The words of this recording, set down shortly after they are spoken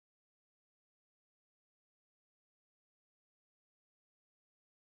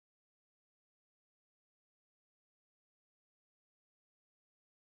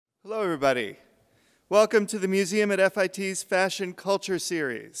Hello, everybody. Welcome to the museum at FIT's Fashion Culture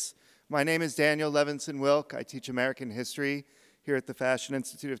Series. My name is Daniel Levinson-Wilk. I teach American history here at the Fashion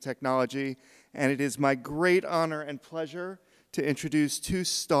Institute of Technology, and it is my great honor and pleasure to introduce two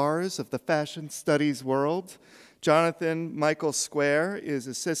stars of the fashion studies world. Jonathan Michael Square is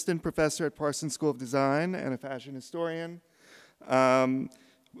assistant professor at Parsons School of Design and a fashion historian.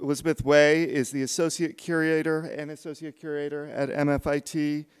 Elizabeth Way is the associate curator at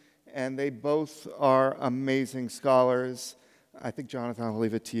MFIT, and they both are amazing scholars. I think, Jonathan, I'll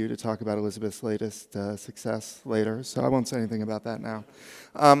leave it to you to talk about Elizabeth's latest success later, so I won't say anything about that now.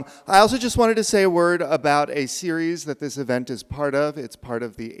 I also just wanted to say a word about a series that this event is part of. It's part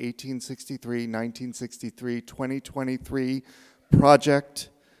of the 1863-1963-2023 Project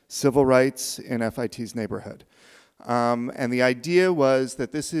Civil Rights in FIT's Neighborhood. And the idea was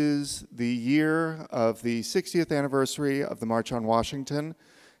that this is the year of the 60th anniversary of the March on Washington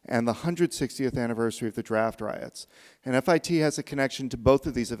and the 160th anniversary of the draft riots. And FIT has a connection to both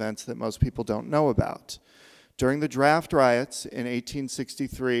of these events that most people don't know about. During the draft riots in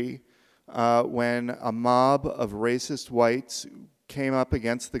 1863, when a mob of racist whites came up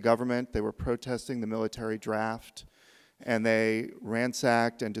against the government, they were protesting the military draft, and they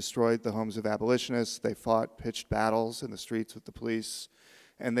ransacked and destroyed the homes of abolitionists. They fought pitched battles in the streets with the police,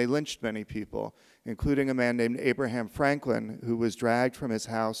 and they lynched many people, including a man named Abraham Franklin, who was dragged from his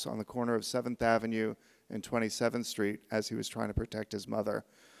house on the corner of 7th Avenue and 27th Street as he was trying to protect his mother,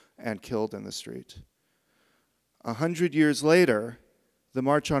 and killed in the street. 100 years later, the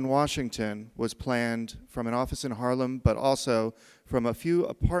March on Washington was planned from an office in Harlem, but also from a few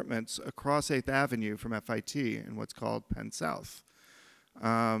apartments across 8th Avenue from FIT in what's called Penn South.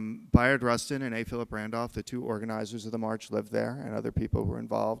 Bayard Rustin and A. Philip Randolph, the two organizers of the march, lived there, and other people who were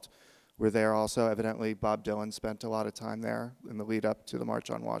involved were there also. Evidently, Bob Dylan spent a lot of time there in the lead up to the March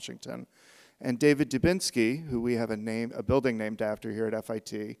on Washington. And David Dubinsky, who we have a building named after here at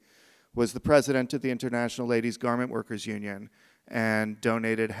FIT, was the president of the International Ladies Garment Workers Union and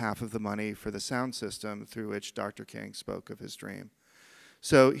donated half of the money for the sound system through which Dr. King spoke of his dream.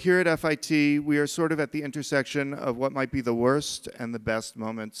 So here at FIT, we are sort of at the intersection of what might be the worst and the best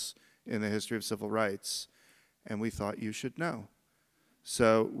moments in the history of civil rights, and we thought you should know.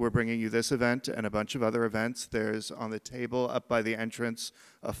 So we're bringing you this event and a bunch of other events. There's on the table up by the entrance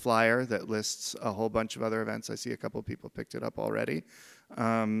a flyer that lists a whole bunch of other events. I see a couple people picked it up already.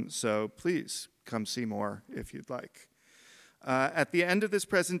 So please come see more if you'd like. At the end of this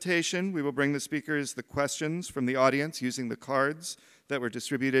presentation, we will bring the speakers the questions from the audience using the cards that were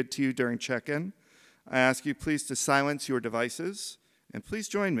distributed to you during check-in. I ask you please to silence your devices, and please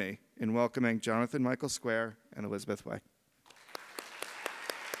join me in welcoming Jonathan Michael Square and Elizabeth Way.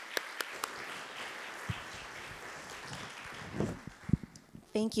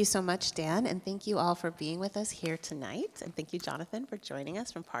 Thank you so much, Dan, and thank you all for being with us here tonight. And thank you, Jonathan, for joining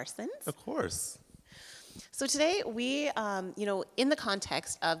us from Parsons. Of course. So today we, in the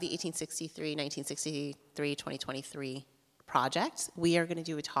context of the 1863-1963-2023 project, we are going to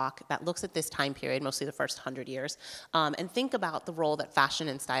do a talk that looks at this time period, mostly the first 100 years, and think about the role that fashion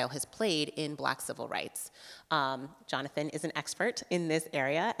and style has played in Black civil rights. Jonathan is an expert in this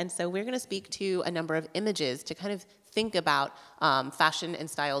area, and so we're going to speak to a number of images to kind of think about fashion and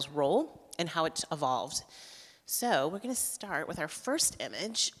style's role and how it's evolved. So we're going to start with our first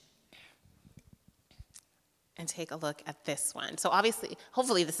image and take a look at this one. So obviously,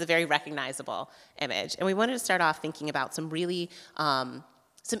 hopefully this is a very recognizable image. And we wanted to start off thinking about some really, some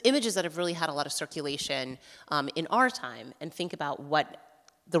images that have really had a lot of circulation in our time, and think about what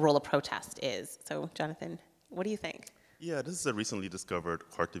the role of protest is. So Jonathan, what do you think? Yeah, this is a recently discovered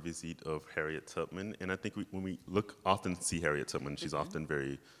carte de visite of Harriet Tubman, and I think when we often see Harriet Tubman, she's often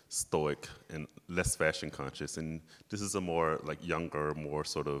very stoic and less fashion conscious, and this is a more like younger, more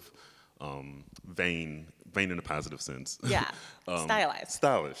sort of vain in a positive sense. Yeah, stylized.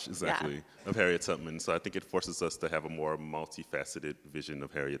 Stylish, exactly, yeah. Of Harriet Tubman. So I think it forces us to have a more multifaceted vision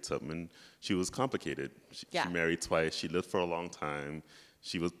of Harriet Tubman. She was complicated. She married twice. She lived for a long time.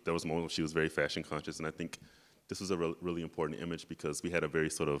 There was a moment when she was very fashion conscious, and I think this was a really important image because we had a very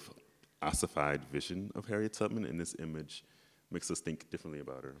sort of ossified vision of Harriet Tubman, and this image makes us think differently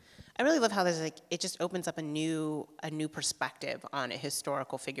about her. I really love how there's it just opens up a new perspective on a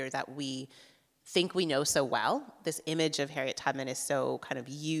historical figure that we think we know so well. This image of Harriet Tubman is so kind of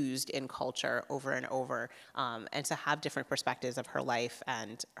used in culture over and over, and to have different perspectives of her life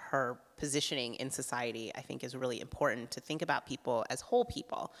and her positioning in society, I think is really important to think about people as whole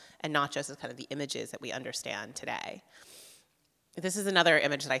people and not just as kind of the images that we understand today. This is another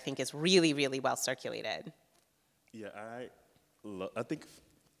image that I think is really, really well circulated. Yeah, I think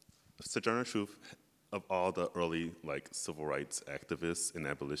Sojourner Truth, of all the early like civil rights activists and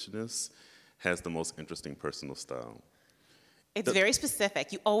abolitionists, has the most interesting personal style. It's very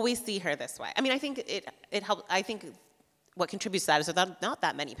specific. You always see her this way. I mean, I think it helps. I think what contributes to that is that not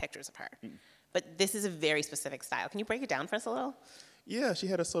that many pictures of her. But this is a very specific style. Can you break it down for us a little? Yeah, she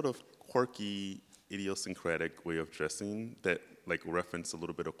had a sort of quirky, idiosyncratic way of dressing that like referenced a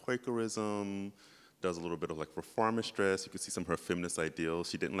little bit of Quakerism, does a little bit of like reformist dress. You could see some of her feminist ideals.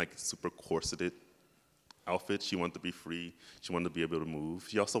 She didn't like super corseted outfits. She wanted to be free. She wanted to be able to move.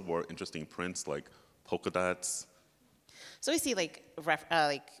 She also wore interesting prints like polka dots. So we see like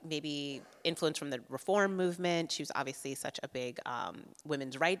maybe influence from the reform movement. She was obviously such a big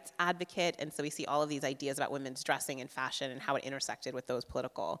women's rights advocate, and so we see all of these ideas about women's dressing and fashion and how it intersected with those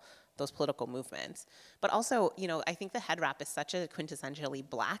political movements. But also, you know, I think the head wrap is such a quintessentially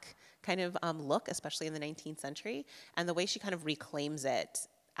Black kind of look, especially in the 19th century, and the way she kind of reclaims it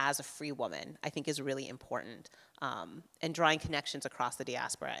as a free woman, I think, is really important, and drawing connections across the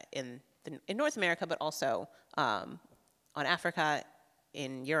diaspora in North America, but also on Africa,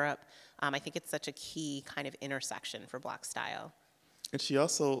 in Europe. I think it's such a key kind of intersection for Black style. And she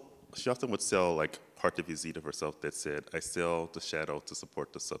often would sell like part of visite of herself that said, "I sell the shadow to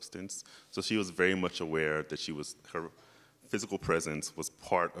support the substance." So she was very much aware that her physical presence was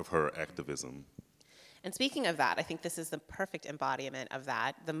part of her activism. And speaking of that, I think this is the perfect embodiment of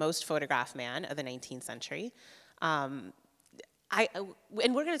that, the most photographed man of the 19th century. And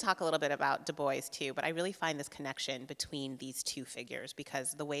we're going to talk a little bit about Du Bois too, but I really find this connection between these two figures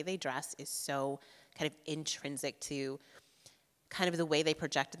because the way they dress is so kind of intrinsic to kind of the way they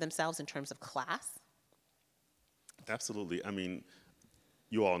projected themselves in terms of class. Absolutely. I mean,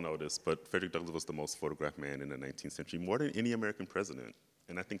 you all know this, but Frederick Douglass was the most photographed man in the 19th century, more than any American president.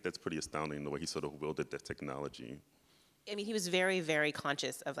 And I think that's pretty astounding, the way he sort of wielded that technology. I mean, he was very, very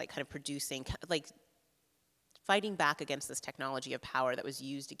conscious of like kind of producing, like fighting back against this technology of power that was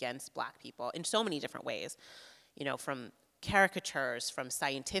used against Black people in so many different ways, you know, from caricatures, from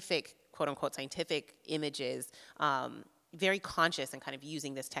scientific, quote unquote, scientific images, very conscious and kind of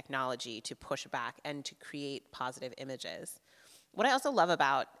using this technology to push back and to create positive images. What I also love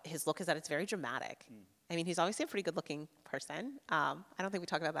about his look is that it's very dramatic. I mean, he's obviously a pretty good-looking person. I don't think we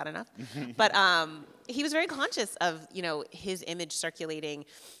talk about that enough. But he was very conscious of, you know, his image circulating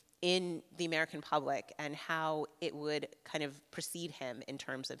in the American public and how it would kind of precede him in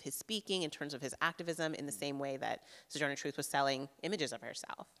terms of his speaking, in terms of his activism, in the same way that Sojourner Truth was selling images of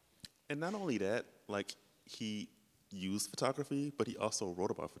herself. And not only that, like, he used photography, but he also wrote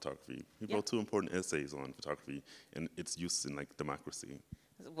about photography. He wrote 2 important essays on photography and its use in, like, democracy.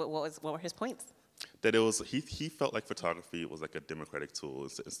 What were his points? That it was, he felt like photography was like a democratic tool.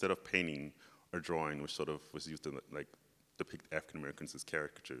 Instead of painting or drawing, which sort of was used to, like, depict African Americans as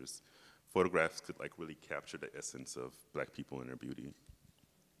caricatures, photographs could like really capture the essence of Black people and their beauty.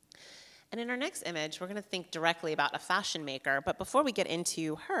 And in our next image, we're going to think directly about a fashion maker. But before we get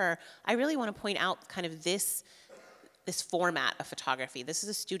into her, I really want to point out kind of this format of photography. This is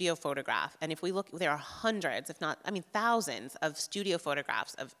a studio photograph. And if we look, there are hundreds, if not, I mean, thousands of studio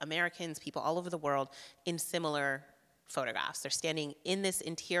photographs of Americans, people all over the world in similar photographs. They're standing in this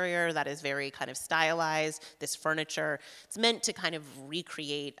interior that is very kind of stylized, this furniture. It's meant to kind of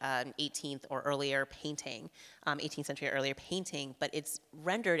recreate an 18th or earlier painting, 18th century or earlier painting, but it's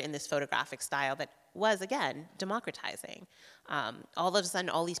rendered in this photographic style that was, again, democratizing. All of a sudden,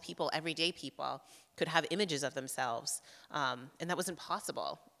 all these people, everyday people, could have images of themselves, and that wasn't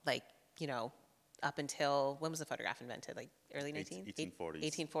possible, like, you know, up until, when was the photograph invented? Like early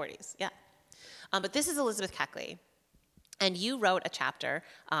 1840s. 1840s, yeah. But this is Elizabeth Keckley. And you wrote a chapter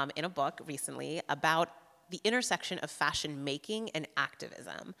in a book recently about the intersection of fashion making and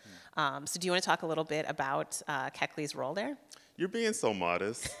activism. So do you want to talk a little bit about Keckley's role there? You're being so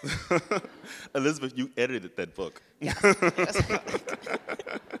modest. Elizabeth, you edited that book. Yes.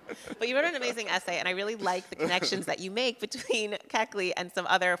 But you wrote an amazing essay, and I really like the connections that you make between Keckley and some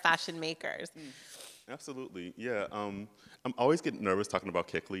other fashion makers. Absolutely, yeah. I'm always getting nervous talking about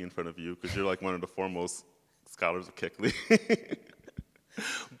Keckley in front of you because you're like one of the foremost scholars of Keckley.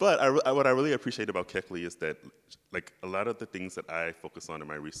 But what I really appreciate about Keckley is that, like, a lot of the things that I focus on in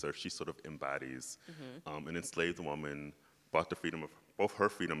my research, she sort of embodies. An enslaved woman bought the freedom of, both her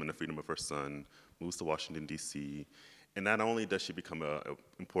freedom and the freedom of her son, moves to Washington, D.C., and not only does she become an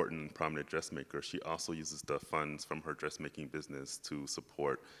important, prominent dressmaker, she also uses the funds from her dressmaking business to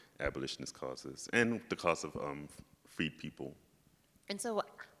support abolitionist causes and the cause of freed people. And so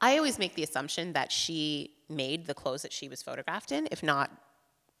I always make the assumption that she made the clothes that she was photographed in, if not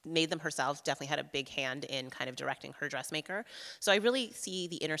made them herself, definitely had a big hand in kind of directing her dressmaker. So I really see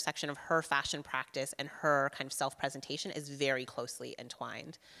the intersection of her fashion practice and her kind of self-presentation as very closely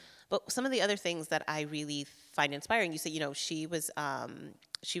entwined. But some of the other things that I really find inspiring, you say, she was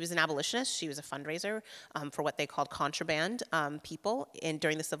an abolitionist. She was a fundraiser for what they called contraband people.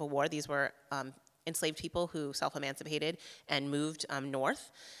 During the Civil War, these were enslaved people who self-emancipated and moved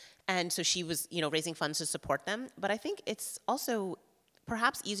north. And so she was, raising funds to support them. But I think it's also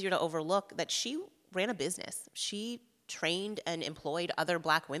perhaps easier to overlook that she ran a business. She trained and employed other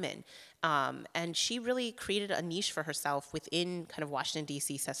Black women. And she really created a niche for herself within kind of Washington,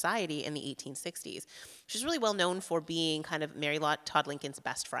 D.C. society in the 1860s. She's really well known for being kind of Mary Todd Lincoln's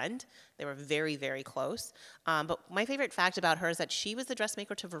best friend. They were very, very close. But my favorite fact about her is that she was the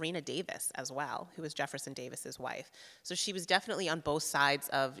dressmaker to Verena Davis as well, who was Jefferson Davis's wife. So she was definitely on both sides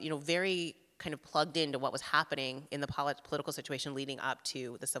of, very kind of plugged into what was happening in the political situation leading up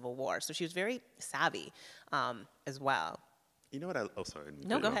to the Civil War. So she was very savvy as well. You know what oh, sorry.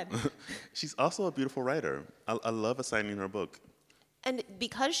 No, go ahead. She's also a beautiful writer. I love assigning her book. And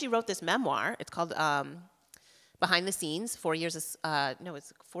because she wrote this memoir, it's called Behind the Scenes, 40 Years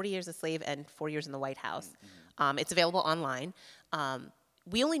a Slave and 4 Years in the White House. It's available online.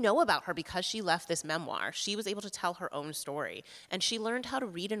 We only know about her because she left this memoir. She was able to tell her own story. And she learned how to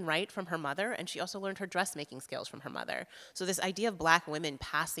read and write from her mother, and she also learned her dressmaking skills from her mother. So this idea of Black women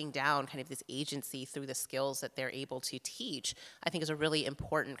passing down kind of this agency through the skills that they're able to teach, I think is a really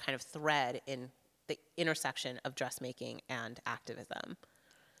important kind of thread in the intersection of dressmaking and activism.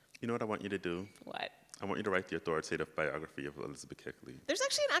 You know what I want you to do? What? I want you to write the authoritative biography of Elizabeth Keckley. There's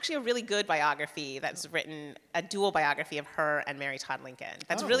actually a really good biography that's written, a dual biography of her and Mary Todd Lincoln.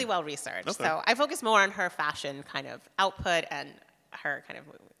 That's really well researched. Okay. So I focus more on her fashion kind of output and her kind of,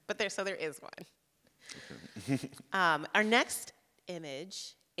 but there is one. Okay. Our next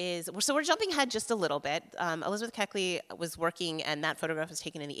image is, so we're jumping ahead just a little bit. Elizabeth Keckley was working, and that photograph was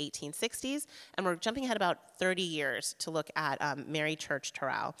taken in the 1860s, and we're jumping ahead about 30 years to look at Mary Church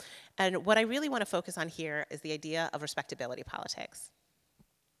Terrell. And what I really want to focus on here is the idea of respectability politics.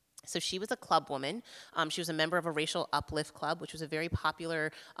 So she was a club woman. She was a member of a racial uplift club, which was a very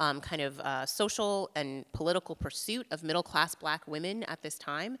popular kind of social and political pursuit of middle-class Black women at this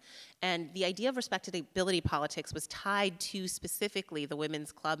time. And the idea of respectability politics was tied to specifically the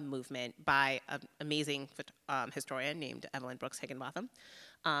women's club movement by an amazing historian named Evelyn Brooks Higginbotham,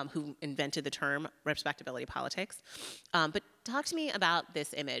 who invented the term respectability politics. But talk to me about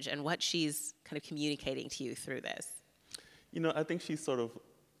this image and what she's kind of communicating to you through this. I think she's sort of,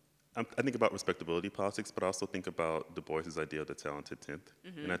 I think about respectability politics, but I also think about Du Bois's idea of the talented tenth.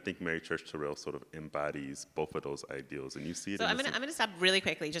 Mm-hmm. And I think Mary Church Terrell sort of embodies both of those ideals. And you see it. So I'm gonna stop really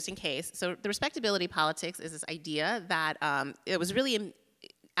quickly, just in case. So the respectability politics is this idea that it was really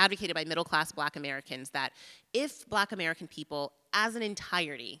advocated by middle-class Black Americans that if Black American people, as an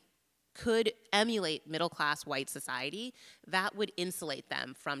entirety, could emulate middle-class white society, that would insulate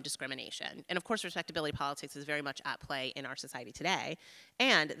them from discrimination. And of course, respectability politics is very much at play in our society today.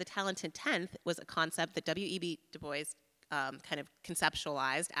 And the talented tenth was a concept that W.E.B. Du Bois kind of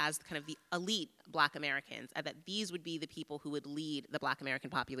conceptualized as kind of the elite Black Americans, and that these would be the people who would lead the Black American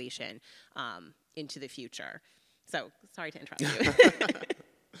population into the future. So, sorry to interrupt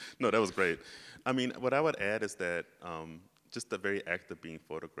you. No, that was great. I mean, what I would add is that just the very act of being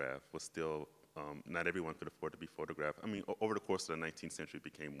photographed was still, not everyone could afford to be photographed. I mean, over the course of the 19th century, it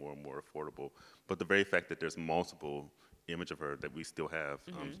became more and more affordable. But the very fact that there's multiple images of her that we still have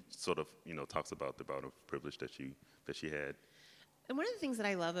sort of, talks about the amount of privilege that she had. And one of the things that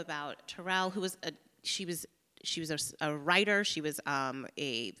I love about Terrell, who was she was a writer, she was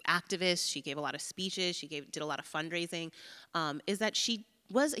a activist, she gave a lot of speeches, did a lot of fundraising, is that she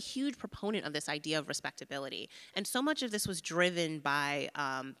was a huge proponent of this idea of respectability. And so much of this was driven by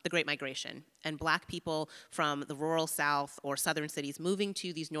the Great Migration and Black people from the rural South or southern cities moving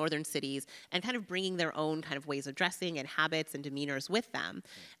to these northern cities and kind of bringing their own kind of ways of dressing and habits and demeanors with them.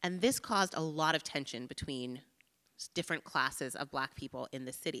 And this caused a lot of tension between different classes of Black people in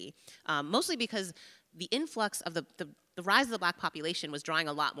the city, mostly because the influx of the rise of the Black population was drawing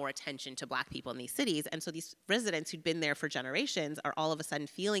a lot more attention to Black people in these cities, and so these residents who'd been there for generations are all of a sudden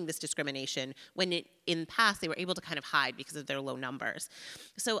feeling this discrimination when in the past they were able to kind of hide because of their low numbers.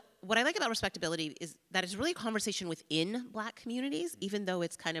 So what I like about respectability is that it's really a conversation within Black communities, even though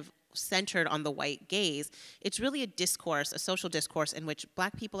it's kind of centered on the white gaze. It's really a discourse, a social discourse in which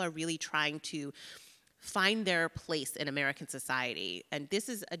Black people are really trying to find their place in American society. And this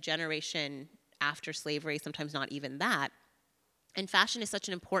is a generation after slavery, sometimes not even that, And fashion is such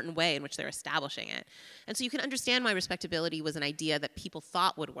an important way in which they're establishing it. And so you can understand why respectability was an idea that people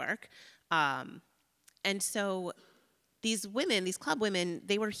thought would work. And so these women, these club women,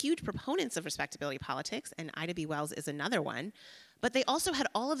 they were huge proponents of respectability politics, and Ida B. Wells is another one. But they also had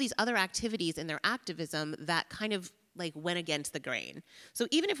all of these other activities in their activism that kind of like went against the grain. So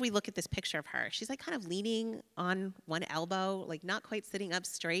even if we look at this picture of her, she's like kind of leaning on one elbow, like not quite sitting up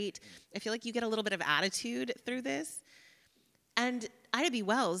straight. I feel like you get a little bit of attitude through this. And Ida B.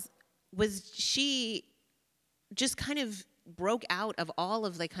 Wells she just kind of broke out of all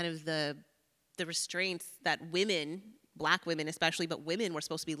of like kind of the restraints that women, Black women especially, but women were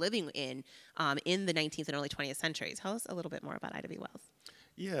supposed to be living in the 19th and early 20th centuries. Tell us a little bit more about Ida B. Wells.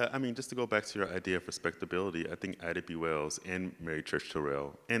 Yeah, I mean, just to go back to your idea of respectability, I think Ida B. Wells and Mary Church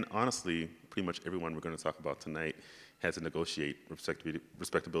Terrell, and honestly, pretty much everyone we're going to talk about tonight has to negotiate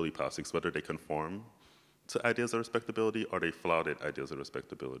respectability politics, whether they conform to ideas of respectability or they flouted ideas of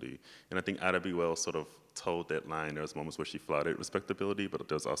respectability. And I think Ida B. Wells sort of told that line. There's moments where she flouted respectability, but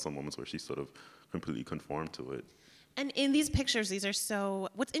there's also moments where she sort of completely conformed to it. And in these pictures,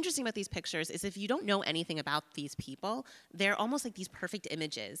 what's interesting about these pictures is if you don't know anything about these people, they're almost like these perfect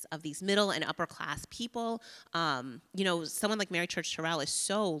images of these middle and upper class people. Someone like Mary Church Terrell is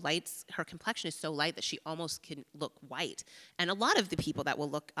so light, her complexion is so light that she almost can look white. And a lot of the people that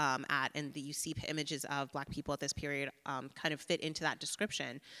we'll look at and you see images of Black people at this period kind of fit into that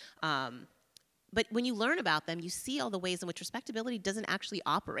description. But when you learn about them, you see all the ways in which respectability doesn't actually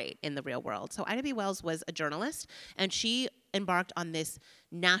operate in the real world. So Ida B. Wells was a journalist, and she embarked on this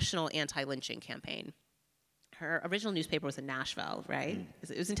national anti-lynching campaign. Her original newspaper was in Nashville, right?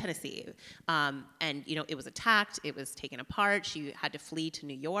 It was in Tennessee. It was attacked, it was taken apart. She had to flee to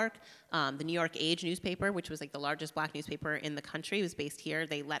New York. The New York Age newspaper, which was like the largest Black newspaper in the country, was based here.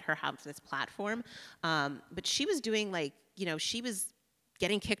 They let her have this platform. But she was doing she was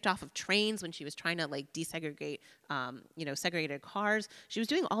getting kicked off of trains when she was trying to like desegregate, segregated cars. She was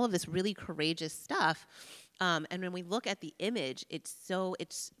doing all of this really courageous stuff. And when we look at the image, it's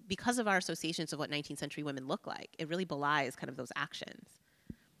because of our associations of what 19th century women look like. It really belies kind of those actions.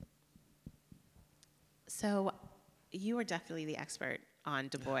 So you are definitely the expert on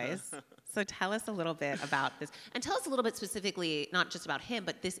Du Bois. So tell us a little bit about this. And tell us a little bit specifically, not just about him,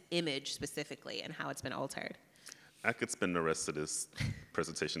 but this image specifically and how it's been altered. I could spend the rest of this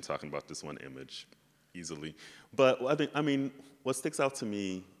presentation talking about this one image easily. But what sticks out to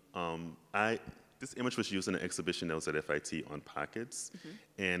me, this image was used in an exhibition that was at FIT on pockets.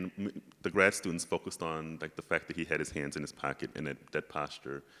 And the grad students focused on like the fact that he had his hands in his pocket and that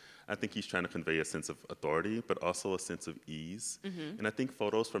posture. I think he's trying to convey a sense of authority, but also a sense of ease. And I think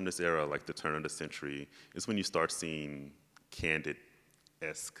photos from this era, like the turn of the century, is when you start seeing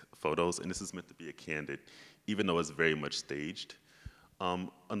candid-esque photos. And this is meant to be a candid, even though it's very much staged.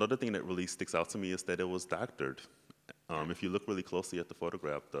 Another thing that really sticks out to me is that it was doctored. If you look really closely at the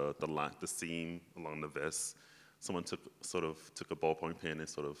photograph, the seam along the vest, someone took a ballpoint pen and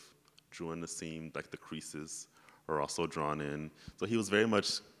sort of drew in the seam, like the creases are also drawn in. So he was very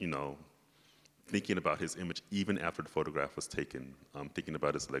much, thinking about his image even after the photograph was taken, thinking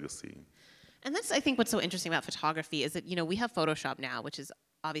about his legacy. And that's, I think, what's so interesting about photography is that, we have Photoshop now, which is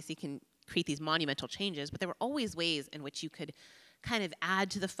obviously can create these monumental changes, but there were always ways in which you could kind of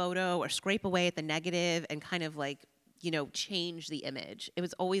add to the photo or scrape away at the negative and kind of like, change the image. It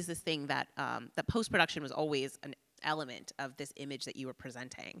was always this thing that post-production was always an element of this image that you were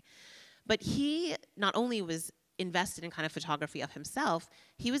presenting. But he not only was invested in kind of photography of himself,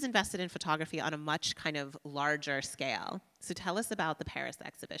 he was invested in photography on a much kind of larger scale. So tell us about the Paris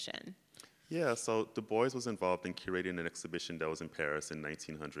exhibition. Yeah, so Du Bois was involved in curating an exhibition that was in Paris in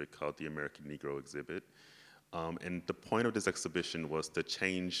 1900 called the American Negro Exhibit. And the point of this exhibition was to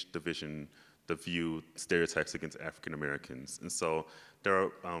change the view, stereotypes against African Americans. And so there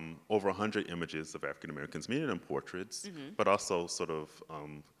are over 100 images of African Americans, many of them portraits, but also sort of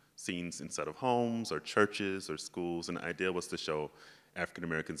scenes inside of homes or churches or schools. And the idea was to show African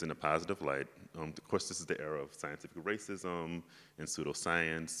Americans in a positive light. Of course, this is the era of scientific racism and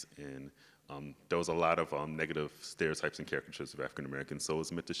pseudoscience, and there was a lot of negative stereotypes and caricatures of African Americans, so it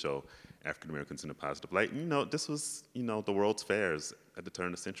was meant to show African Americans in a positive light. And, this was, the World's Fairs at the turn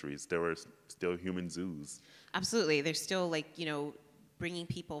of the centuries. There were still human zoos. Absolutely. There's still, bringing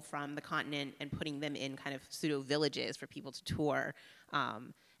people from the continent and putting them in kind of pseudo-villages for people to tour.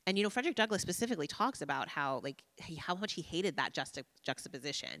 And, Frederick Douglass specifically talks about how much he hated that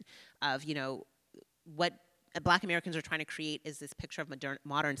juxtaposition of, what Black Americans are trying to create is this picture of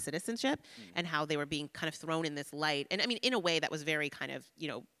modern citizenship and how they were being kind of thrown in this light. And I mean, in a way that was very kind of,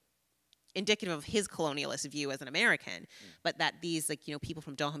 indicative of his colonialist view as an American, but that these, like, you know, people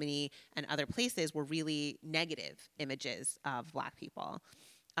from Dahomey and other places were really negative images of Black people.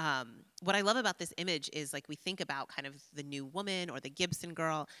 What I love about this image is, like, we think about kind of the New Woman or the Gibson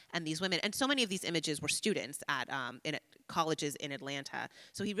Girl and these women, and so many of these images were students at colleges in Atlanta.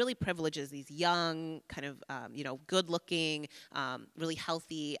 So he really privileges these young, kind of, you know, good-looking, really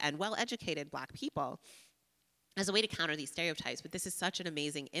healthy and well-educated Black people as a way to counter these stereotypes. But this is such an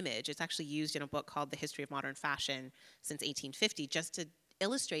amazing image. It's actually used in a book called The History of Modern Fashion since 1850, just to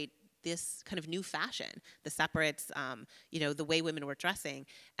illustrate this kind of new fashion, the separates, you know, the way women were dressing.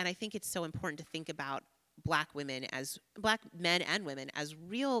 And I think it's so important to think about Black women as, Black men and women as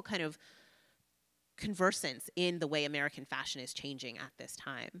real kind of conversants in the way American fashion is changing at this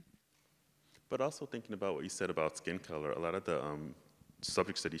time. But also thinking about what you said about skin color, a lot of the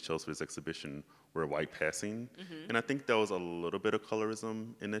subjects that he chose for his exhibition were white passing, and I think there was a little bit of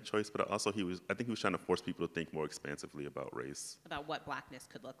colorism in that choice, but also I think he was trying to force people to think more expansively about race. About what Blackness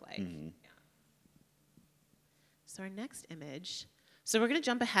could look like. Yeah. So our next image, so we're gonna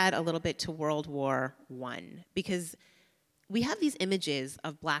jump ahead a little bit to World War I, because we have these images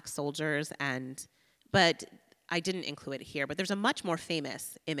of Black soldiers, but I didn't include it here, but there's a much more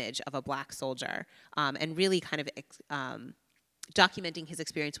famous image of a Black soldier, and really kind of documenting his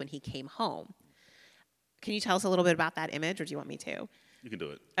experience when he came home. Can you tell us a little bit about that image, or do you want me to? You can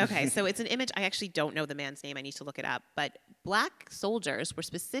do it. Okay, so it's an image, I actually don't know the man's name, I need to look it up, but Black soldiers were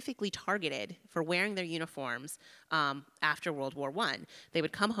specifically targeted for wearing their uniforms after World War I. They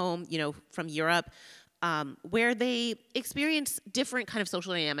would come home, you know, from Europe, where they experienced different kind of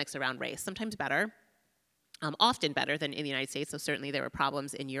social dynamics around race, sometimes better, often better than in the United States, so certainly there were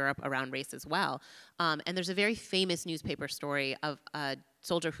problems in Europe around race as well. And there's a very famous newspaper story of a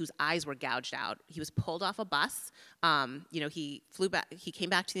soldier whose eyes were gouged out. He was pulled off a bus. You know, he flew back. He came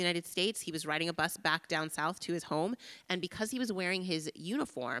back to the United States. He was riding a bus back down south to his home, and because he was wearing his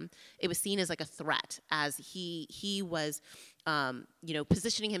uniform, it was seen as like a threat, as he was, you know,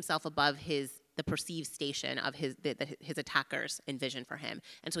 positioning himself above the perceived station of his attackers envisioned for him.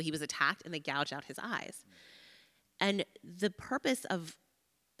 And so he was attacked, and they gouged out his eyes. And the purpose of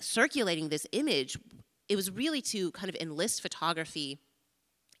circulating this image, it was really to kind of enlist photography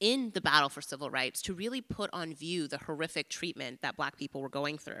in the battle for civil rights to really put on view the horrific treatment that Black people were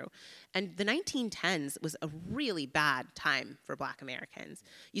going through. And the 1910s was a really bad time for Black Americans.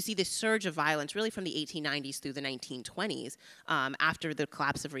 You see this surge of violence really from the 1890s through the 1920s, after the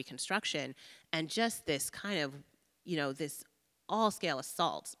collapse of Reconstruction, and just this kind of, you know, this all-scale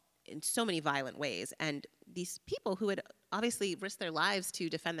assault in so many violent ways. And these people who had obviously risked their lives to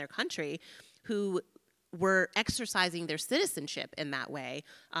defend their country, who were exercising their citizenship in that way,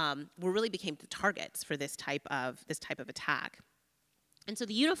 really became the targets for this type of attack. And so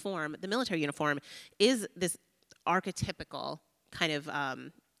the uniform, the military uniform, is this archetypical kind of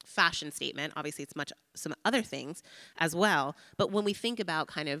fashion statement. Obviously, it's some other things as well. But when we think about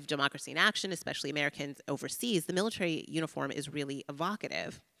kind of democracy in action, especially Americans overseas, the military uniform is really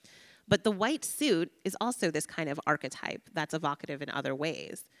evocative. But the white suit is also this kind of archetype that's evocative in other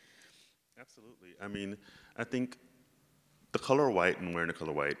ways. Absolutely. I mean, I think the color white and wearing the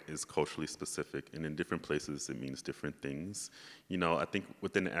color white is culturally specific, and in different places it means different things. You know, I think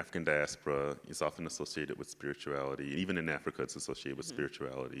within the African diaspora, it's often associated with spirituality. Even in Africa, it's associated with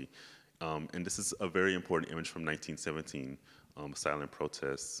spirituality. And this is a very important image from 1917, silent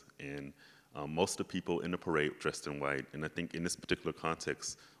protests. And most of the people in the parade dressed in white. And I think in this particular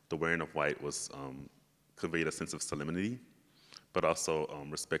context, the wearing of white was conveyed a sense of solemnity, but also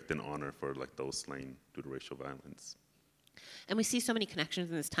respect and honor for like those slain due to racial violence. And we see so many connections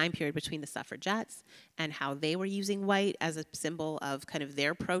in this time period between the suffragettes and how they were using white as a symbol of kind of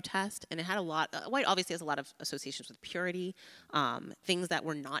their protest. And it had a lot, white obviously has a lot of associations with purity, things that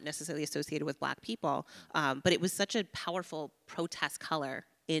were not necessarily associated with Black people, but it was such a powerful protest color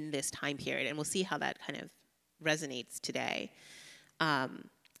in this time period. And we'll see how that kind of resonates today.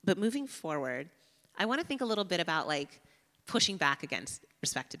 But moving forward, I want to think a little bit about like pushing back against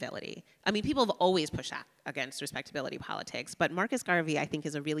respectability. I mean, people have always pushed back against respectability politics, but Marcus Garvey, I think,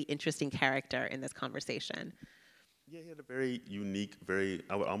 is a really interesting character in this conversation. Yeah, he had a very unique,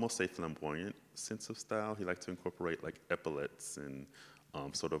 I would almost say flamboyant sense of style. He liked to incorporate like epaulets and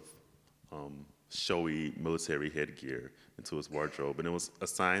sort of showy military headgear into his wardrobe. And it was a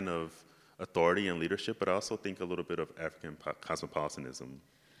sign of authority and leadership, but I also think a little bit of African cosmopolitanism.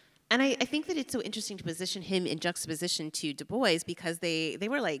 And I think that it's so interesting to position him in juxtaposition to Du Bois, because they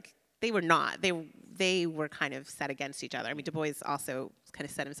were kind of set against each other. I mean, Du Bois also kind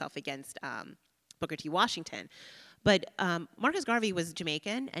of set himself against Booker T. Washington. But Marcus Garvey was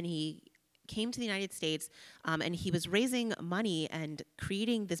Jamaican, and he came to the United States, and he was raising money and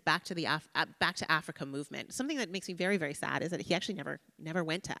creating this Back to Africa movement. Something that makes me very, very sad is that he actually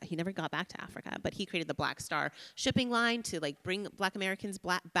he never got back to Africa, but he created the Black Star shipping line to like bring Black Americans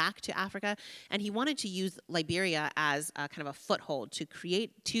back to Africa, and he wanted to use Liberia as kind of a foothold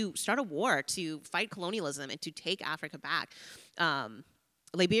to start a war, to fight colonialism, and to take Africa back.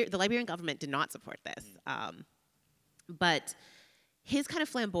 The Liberian government did not support this, but his kind of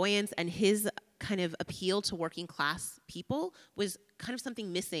flamboyance and his kind of appeal to working class people was kind of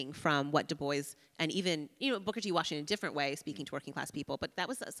something missing from what Du Bois and even, Booker T. Washington in a different way speaking to working class people, but that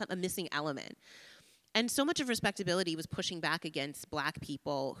was a missing element. And so much of respectability was pushing back against Black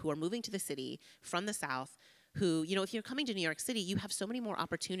people who are moving to the city from the South, who, if you're coming to New York City, you have so many more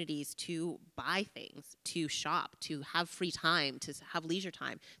opportunities to buy things, to shop, to have free time, to have leisure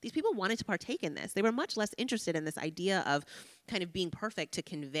time. These people wanted to partake in this. They were much less interested in this idea of kind of being perfect to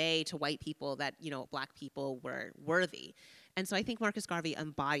convey to white people that, Black people were worthy. And so I think Marcus Garvey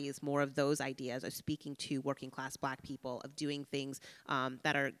embodies more of those ideas of speaking to working class Black people, of doing things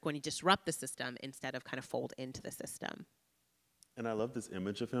that are going to disrupt the system instead of kind of fold into the system. And I love this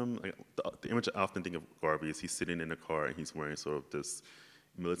image of him. Like, the image I often think of Garvey is he's sitting in a car and he's wearing sort of this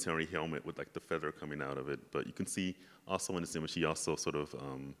military helmet with like the feather coming out of it. But you can see also in this image, he also sort of,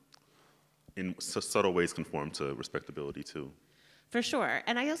 in subtle ways, conform to respectability too. For sure.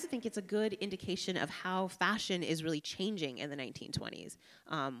 And I also think it's a good indication of how fashion is really changing in the 1920s.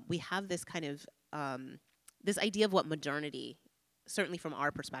 We have this kind of, this idea of what modernity, certainly from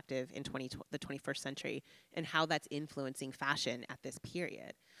our perspective in the 21st century, and how that's influencing fashion at this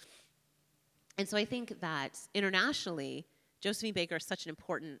period. And so I think that internationally, Josephine Baker is such an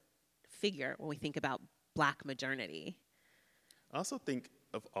important figure when we think about Black modernity. I also think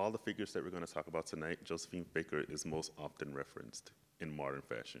of all the figures that we're going to talk about tonight, Josephine Baker is most often referenced in modern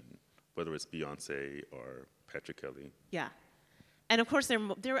fashion, whether it's Beyonce or Patrick Kelly. Yeah. And of course,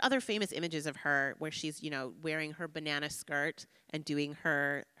 there are other famous images of her where she's, wearing her banana skirt and doing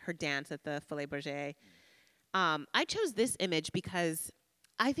her dance at the Folies Bergère. I chose this image because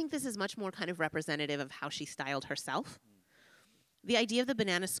I think this is much more kind of representative of how she styled herself. The idea of the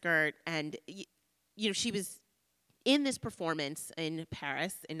banana skirt, and she was in this performance in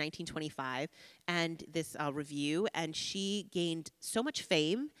Paris in 1925, and this review, and she gained so much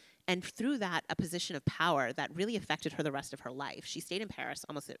fame. And through that, a position of power that really affected her the rest of her life. She stayed in Paris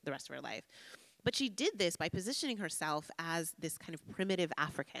almost the rest of her life. But she did this by positioning herself as this kind of primitive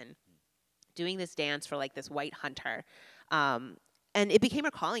African, doing this dance for like this white hunter. And it became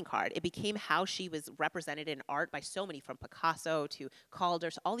her calling card. It became how she was represented in art by so many, from Picasso to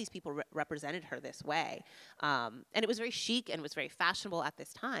Calder. So all these people represented her this way. And it was very chic and was very fashionable at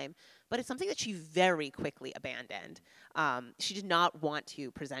this time. But it's something that she very quickly abandoned. She did not want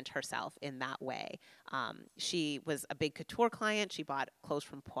to present herself in that way. She was a big couture client. She bought clothes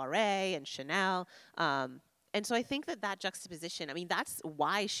from Poiret and Chanel. And so I think that juxtaposition, that's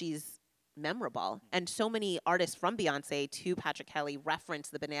why she's memorable. And so many artists, from Beyonce to Patrick Kelly, reference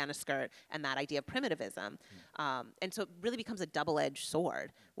the banana skirt and that idea of primitivism. And so it really becomes a double-edged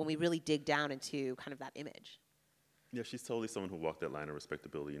sword when we really dig down into kind of that image. Yeah, she's totally someone who walked that line of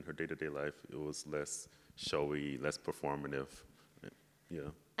respectability in her day-to-day life. It was less showy, less performative. Yeah.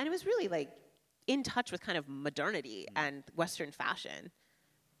 And it was really like in touch with kind of modernity and Western fashion.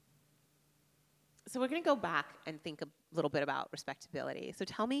 So we're going to go back and think a little bit about respectability. So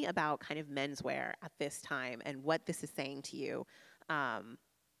tell me about kind of menswear at this time and what this is saying to you, and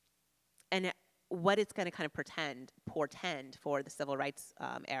what it's going to kind of portend for the civil rights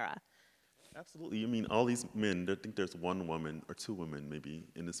era. Absolutely. All these men, I think there's one woman or two women maybe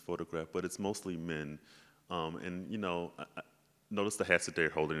in this photograph, but it's mostly men. I notice the hats that they're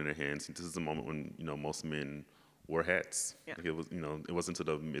holding in their hands. This is a moment when, most men wore hats. Yeah. Like it wasn't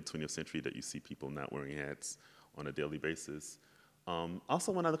until the mid-20th century that you see people not wearing hats on a daily basis.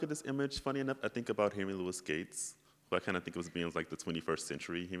 Also, when I look at this image, funny enough, I think about Henry Louis Gates, who I kind of think of as being like the 21st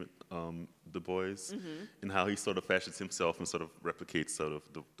century Du Bois, and how he sort of fashions himself and sort of replicates sort of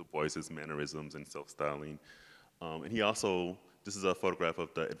Du Bois's mannerisms and self-styling. And he also, this is a photograph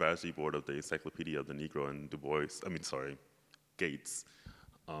of the advisory board of the Encyclopedia of the Negro, and Gates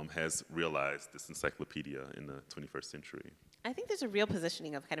has realized this encyclopedia in the 21st century. I think there's a real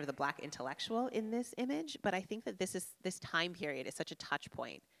positioning of kind of the Black intellectual in this image, but I think that this time period is such a touch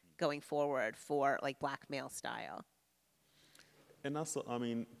point going forward for like Black male style. And also,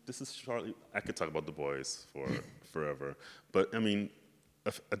 this is shortly, I could talk about Du Bois for forever, but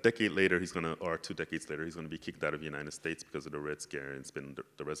a decade later, or 2 decades later, he's gonna be kicked out of the United States because of the Red Scare and spend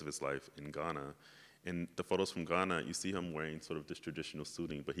the rest of his life in Ghana. In the photos from Ghana, you see him wearing sort of this traditional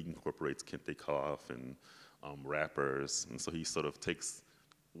suiting, but he incorporates kente cloth and wrappers, and so he sort of takes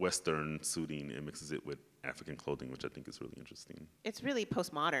Western suiting and mixes it with African clothing, which I think is really interesting. It's really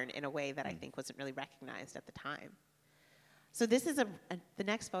postmodern in a way that I think wasn't really recognized at the time. So this is the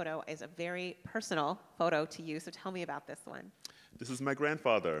next photo is a very personal photo to you, so tell me about this one. This is my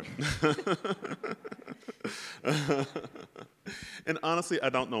grandfather. And honestly, I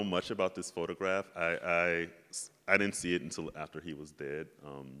don't know much about this photograph. I didn't see it until after he was dead.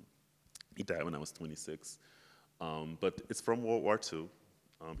 He died when I was 26. But it's from World War II.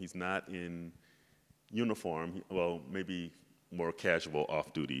 He's not in uniform, well, maybe more casual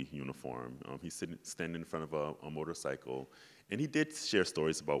off-duty uniform. He's standing in front of a motorcycle. And he did share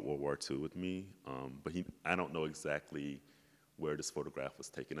stories about World War II with me, but I don't know exactly where this photograph was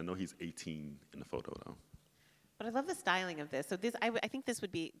taken. I know he's 18 in the photo, though. But I love the styling of this. So this, I think this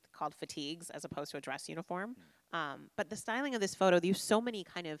would be called fatigues as opposed to a dress uniform. But the styling of this photo, there's so many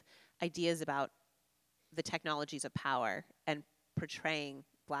kind of ideas about the technologies of power and portraying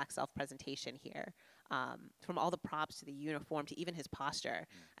Black self-presentation here. From all the props to the uniform to even his posture,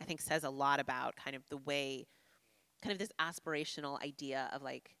 I think says a lot about kind of the way, kind of this aspirational idea of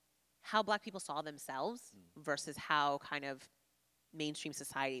like how Black people saw themselves versus how kind of mainstream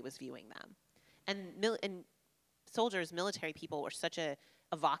society was viewing them. And soldiers, military people were such a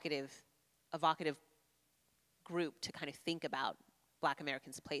evocative group to kind of think about Black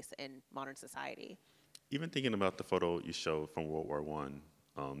Americans' place in modern society. Even thinking about the photo you showed from World War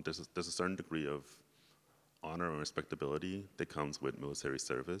I, there's a certain degree of honor and respectability that comes with military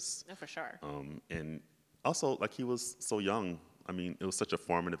service. No, for sure. And also, like, he was so young. I mean, it was such a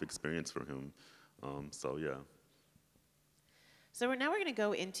formative experience for him. So, yeah. So now we're going to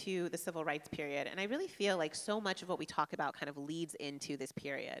go into the civil rights period, and I really feel like so much of what we talk about kind of leads into this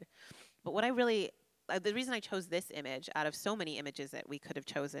period. But what I really, the reason I chose this image out of so many images that we could have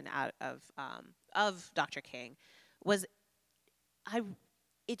chosen out of Dr. King was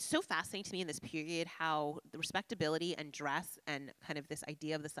it's so fascinating to me in this period how the respectability and dress and kind of this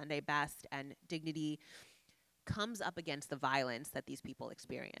idea of the Sunday best and dignity comes up against the violence that these people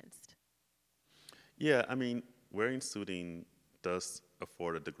experienced. Yeah, I mean, wearing suiting does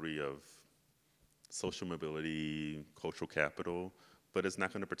afford a degree of social mobility, cultural capital, but it's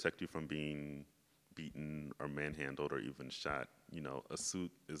not going to protect you from being beaten or manhandled or even shot. You know, a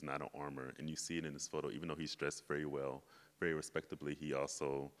suit is not an armor, and you see it in this photo. Even though he's dressed very well, very respectably, he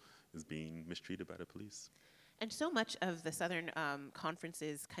also is being mistreated by the police. And so much of the Southern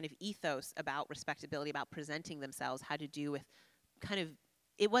Conference's kind of ethos about respectability, about presenting themselves, had to do with kind of,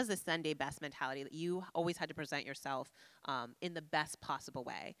 it was a Sunday best mentality that you always had to present yourself in the best possible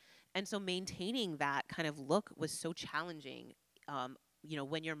way. And so maintaining that kind of look was so challenging, you know,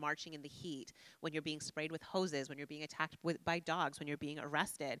 when you're marching in the heat, when you're being sprayed with hoses, when you're being attacked by dogs, when you're being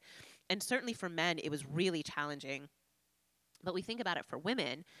arrested. And certainly for men, it was really challenging. But we think about it for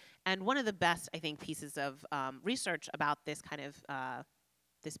women, and one of the best, I think, pieces of research about this kind of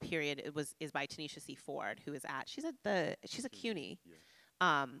this period is by Tanisha C. Ford, who is she's a CUNY,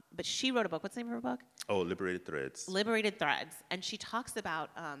 but she wrote a book. What's the name of her book? Oh, Liberated Threads. Liberated Threads, and she talks about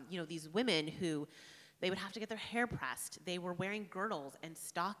you know, these women who they would have to get their hair pressed. They were wearing girdles and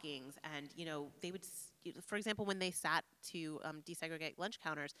stockings, and you know, they would, for example, when they sat to desegregate lunch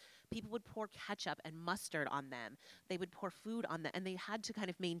counters, people would pour ketchup and mustard on them. They would pour food on them, and they had to kind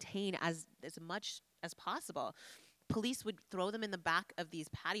of maintain as much as possible. Police would throw them in the back of these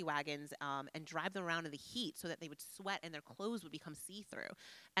paddy wagons and drive them around in the heat so that they would sweat and their clothes would become see-through.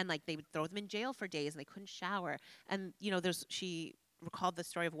 And like they would throw them in jail for days and they couldn't shower. And you know, she recalled the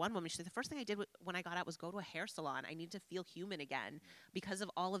story of one woman. She said, the first thing I did when I got out was go to a hair salon. I needed to feel human again because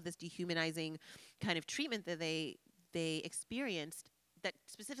of all of this dehumanizing kind of treatment that they experienced that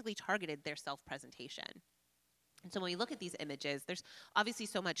specifically targeted their self-presentation. And so when we look at these images, there's obviously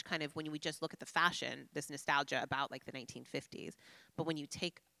so much kind of, when we just look at the fashion, this nostalgia about like the 1950s. But when you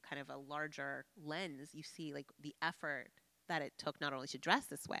take kind of a larger lens, you see like the effort that it took not only to dress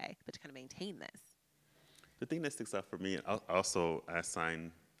this way, but to kind of maintain this. The thing that sticks out for me, I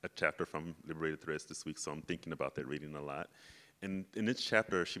assigned a chapter from Liberated Threads this week, so I'm thinking about that, reading a lot. And in this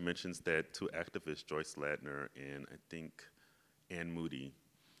chapter, she mentions that two activists, Joyce Ladner and I think Ann Moody,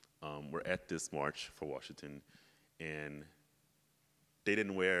 were at this march for Washington, and they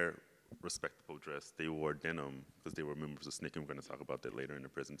didn't wear respectable dress. They wore denim because they were members of SNCC, and we're going to talk about that later in the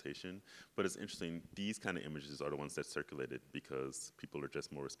presentation. But it's interesting, these kind of images are the ones that circulated because people are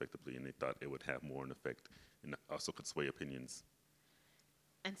dressed more respectably, and they thought it would have more an effect and also could sway opinions.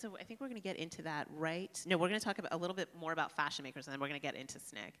 And so I think we're going to get into that, right? No, we're going to talk a little bit more about fashion makers, and then we're going to get into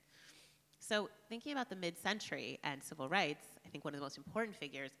SNCC. So thinking about the mid-century and civil rights, I think one of the most important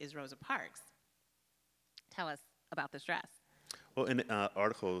figures is Rosa Parks. Tell us about this dress. Well, in the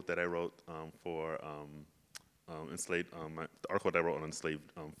article that I wrote for enslaved, the article that I wrote on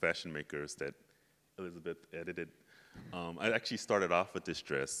enslaved fashion makers that Elizabeth edited, I actually started off with this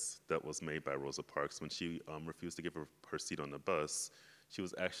dress that was made by Rosa Parks. When she refused to give her seat on the bus, she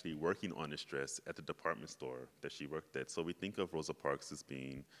was actually working on this dress at the department store that she worked at. So we think of Rosa Parks as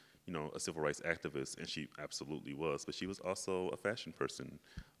being, you know, a civil rights activist, and she absolutely was, but she was also a fashion person.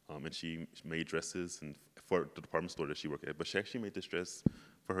 And she made dresses and for the department store that she worked at, but she actually made this dress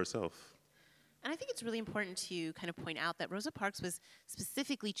for herself. And I think it's really important to kind of point out that Rosa Parks was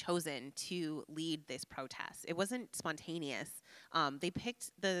specifically chosen to lead this protest. It wasn't spontaneous.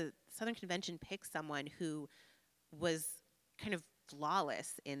 The Southern Convention picked someone who was kind of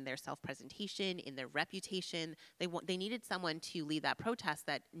flawless in their self-presentation, in their reputation. They needed someone to lead that protest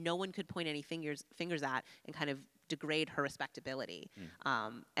that no one could point any fingers at and kind of degrade her respectability.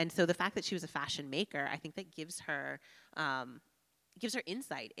 And so the fact that she was a fashion maker, I think that gives her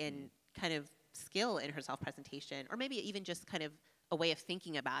insight in kind of skill in her self-presentation, or maybe even just kind of a way of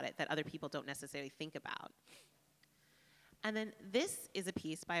thinking about it that other people don't necessarily think about. And then this is a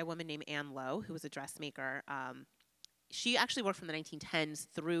piece by a woman named Anne Lowe, who was a dressmaker. She actually worked from the 1910s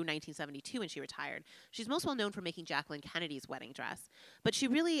through 1972 when she retired. She's most well known for making Jacqueline Kennedy's wedding dress. But she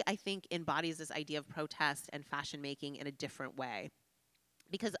really, I think, embodies this idea of protest and fashion making in a different way.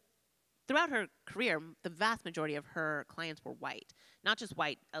 Because throughout her career, the vast majority of her clients were white. Not just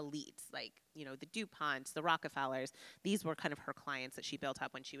white elites, like, you know, the DuPonts, the Rockefellers. These were kind of her clients that she built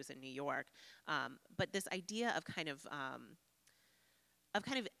up when she was in New York. But this idea of kind of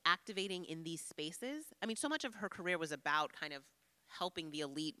activating in these spaces. I mean, so much of her career was about kind of helping the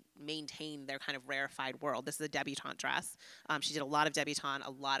elite maintain their kind of rarefied world. This is a debutante dress. She did a lot of debutante,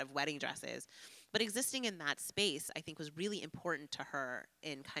 a lot of wedding dresses. But existing in that space, I think, was really important to her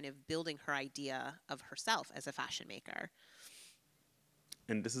in kind of building her idea of herself as a fashion maker.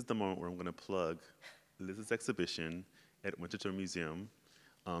 And this is the moment where I'm going to plug Liz's exhibition at Winterthur Museum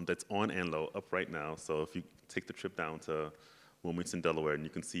that's on Anne Lowe, up right now. So if you take the trip down to Wilmington, Delaware, and you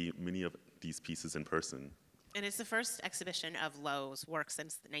can see many of these pieces in person. And it's the first exhibition of Lowe's work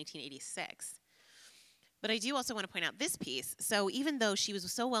since 1986. But I do also want to point out this piece. So even though she was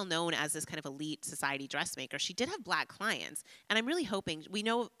so well known as this kind of elite society dressmaker, she did have black clients. And I'm really hoping, we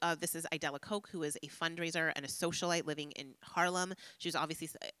know this is Idella Koch, who is a fundraiser and a socialite living in Harlem. She was obviously,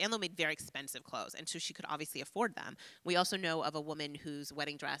 Anne Lowe made very expensive clothes, and so she could obviously afford them. We also know of a woman whose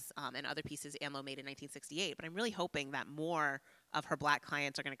wedding dress and other pieces Anne Lowe made in 1968. But I'm really hoping that more of her black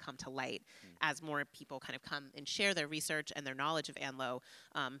clients are going to come to light as more people kind of come and share their research and their knowledge of Anne Lowe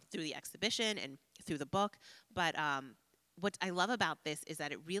through the exhibition and through the book. But what I love about this is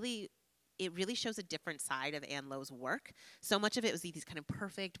that it really shows a different side of Anne Lowe's work. So much of it was these kind of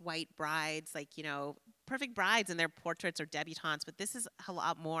perfect white brides, like, you know, perfect brides in their portraits or debutantes, but this is a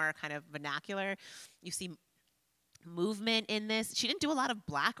lot more kind of vernacular. You see movement in this. She didn't do a lot of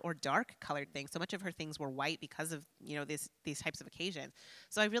black or dark colored things. So much of her things were white because of, you know, these types of occasions.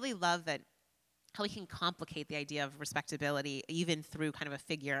 So I really love that how we can complicate the idea of respectability even through kind of a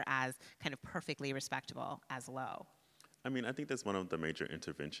figure as kind of perfectly respectable as Lowe. I mean, I think that's one of the major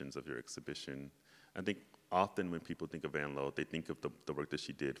interventions of your exhibition. I think often when people think of Anne Lowe, they think of the work that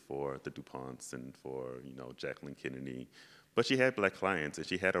she did for the DuPonts and for, you know, Jacqueline Kennedy. But she had black clients and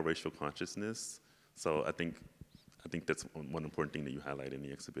she had a racial consciousness. So I think that's one important thing that you highlight in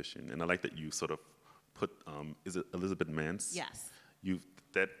the exhibition. And I like that you sort of put, is it Elizabeth Mance? Yes.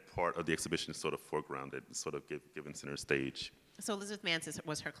 That part of the exhibition is sort of foregrounded, sort of given center stage. So Elizabeth Mance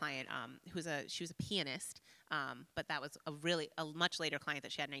was her client, she was a pianist, but that was a much later client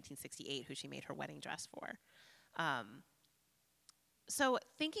that she had in 1968 who she made her wedding dress for. So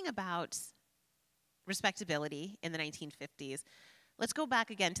thinking about respectability in the 1950s, let's go back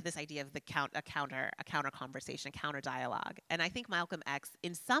again to this idea of a counter conversation, a counter dialogue. And I think Malcolm X,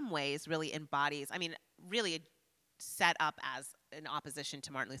 in some ways, really embodies, really set up as an opposition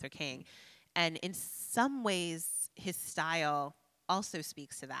to Martin Luther King. And in some ways, his style also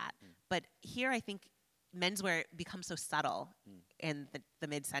speaks to that. But here, I think menswear becomes so subtle in the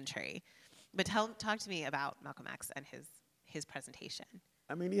mid-century. But talk to me about Malcolm X and his presentation.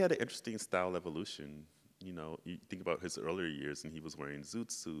 I mean, he had an interesting style evolution. You know, you think about his earlier years, and he was wearing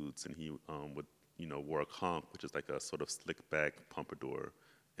zoot suits, and he wore a conch, which is like a sort of slick back pompadour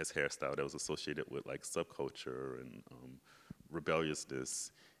as hairstyle that was associated with like subculture and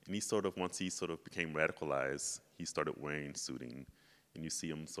rebelliousness. And once he became radicalized, he started wearing suiting, and you see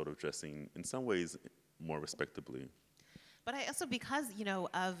him sort of dressing in some ways more respectably. But I also, because, you know,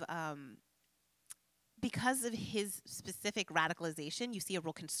 of because of his specific radicalization, you see a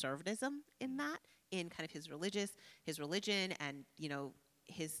real conservatism in that, in kind of his religion, and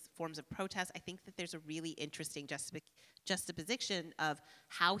his forms of protest. I think that there's a really interesting juxtaposition of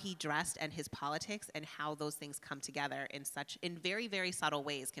how he dressed and his politics, and how those things come together in very, very subtle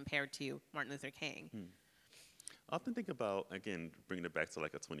ways compared to Martin Luther King. I often think about, again, bringing it back to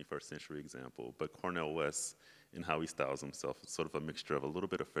like a 21st century example, but Cornel West and how he styles himself, sort of a mixture of a little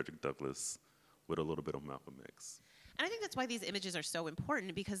bit of Frederick Douglass with a little bit of Malcolm X. And I think that's why these images are so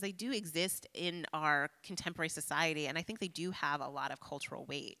important, because they do exist in our contemporary society, and I think they do have a lot of cultural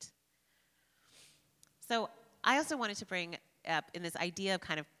weight. So I also wanted to bring up, in this idea of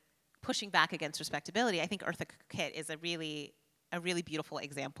kind of pushing back against respectability, I think Eartha Kitt is a really beautiful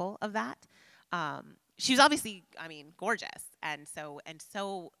example of that. She was obviously, gorgeous, and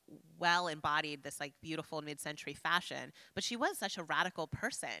so well embodied this like beautiful mid-century fashion, but she was such a radical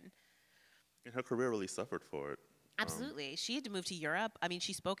person. And her career really suffered for it. Absolutely. She had to move to Europe.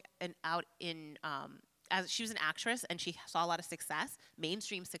 She spoke out in, as she was an actress, and she saw a lot of success,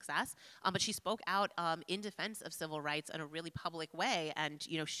 mainstream success, but she spoke out in defense of civil rights in a really public way, and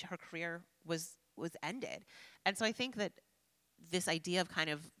her career was ended. And so I think that this idea of kind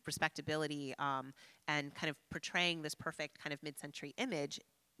of respectability and kind of portraying this perfect kind of mid-century image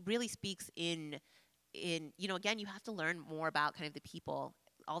really speaks in again, you have to learn more about kind of the people.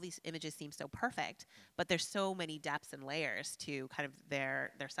 All these images seem so perfect, but there's so many depths and layers to kind of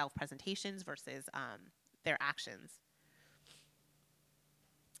their self-presentations versus their actions.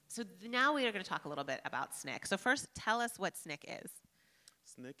 So now we are going to talk a little bit about SNCC. So first, tell us what SNCC is.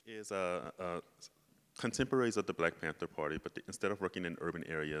 SNCC is contemporaries of the Black Panther Party, but instead of working in urban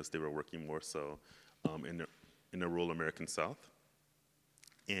areas, they were working more so in the rural American South.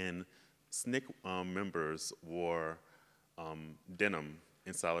 And SNCC members wore denim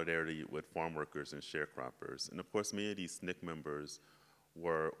in solidarity with farm workers and sharecroppers. And of course, many of these SNCC members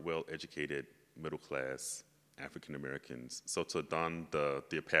were well-educated, middle-class African Americans. So to don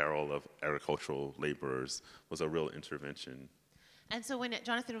the apparel of agricultural laborers was a real intervention. And so when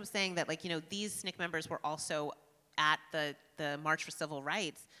Jonathan was saying that, these SNCC members were also at the March for Civil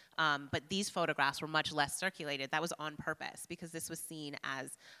Rights, but these photographs were much less circulated. That was on purpose, because this was seen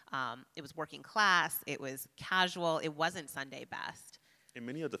as, it was working class, it was casual, it wasn't Sunday best. And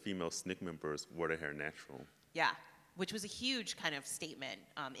many of the female SNCC members wore their hair natural. Yeah, which was a huge kind of statement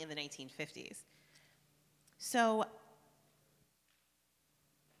in the 1950s. So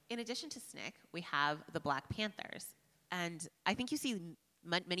in addition to SNCC, we have the Black Panthers. And I think you see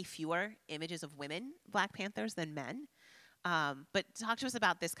many fewer images of women Black Panthers than men. But talk to us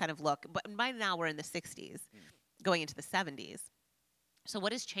about this kind of look. But by now we're in the 60s, going into the 70s. So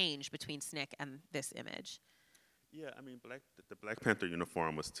what has changed between SNCC and this image? Yeah, the Black Panther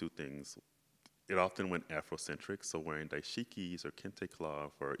uniform was two things. It often went Afrocentric, so wearing dashikis or kente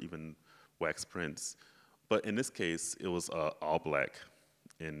cloth or even wax prints. But in this case, it was all black.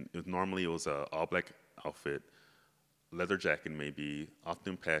 And normally it was an all black outfit, leather jacket maybe,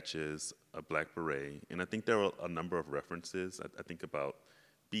 often patches, a black beret. And I think there are a number of references. I think about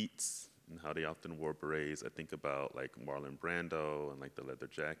Beats and how they often wore berets. I think about like Marlon Brando and like the leather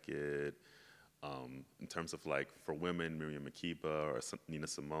jacket. In terms of like for women, Miriam Makeba or Nina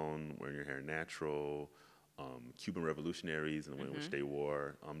Simone wearing your hair natural, Cuban revolutionaries and the way in which they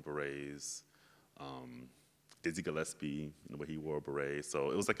wore berets, Dizzy Gillespie, the way he wore a beret.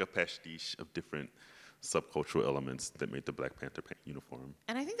 So it was like a pastiche of different subcultural elements that made the Black Panther uniform.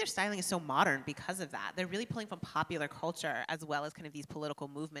 And I think their styling is so modern because of that. They're really pulling from popular culture as well as kind of these political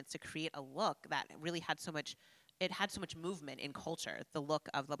movements to create a look that really had so much movement in culture. The look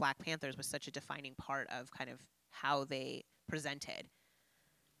of the Black Panthers was such a defining part of kind of how they presented.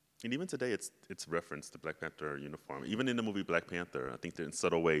 And even today, it's referenced, the Black Panther uniform. Even in the movie Black Panther, I think that in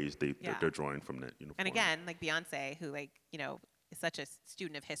subtle ways, they're drawing from that uniform. And again, like Beyonce, who is such a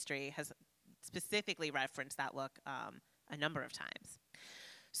student of history, has specifically referenced that look a number of times.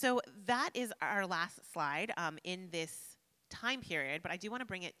 So that is our last slide in this time period, but I do want to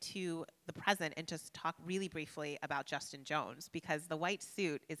bring it to the present and just talk really briefly about Justin Jones, because the white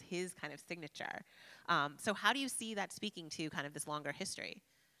suit is his kind of signature. So how do you see that speaking to kind of this longer history?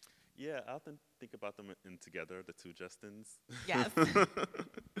 Yeah, I often think about them in together, the two Justins. Yes.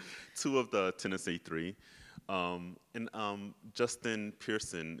 Two of the Tennessee Three. Justin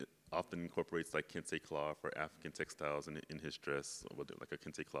Pearson often incorporates like kente cloth or African textiles in his dress, with like a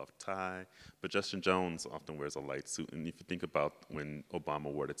kente cloth tie. But Justin Jones often wears a light suit. And if you think about when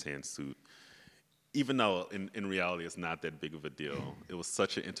Obama wore the tan suit, even though in reality it's not that big of a deal, it was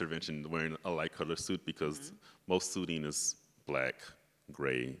such an intervention wearing a light color suit, because most suiting is black,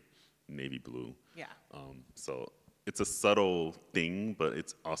 gray, navy blue. Yeah. So it's a subtle thing, but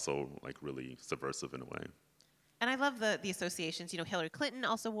it's also like really subversive in a way. And I love the associations. You know, Hillary Clinton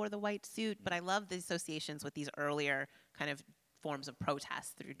also wore the white suit, but I love the associations with these earlier kind of forms of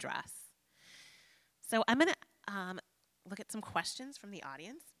protest through dress. So I'm going to look at some questions from the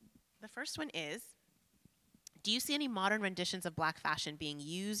audience. The first one is, do you see any modern renditions of Black fashion being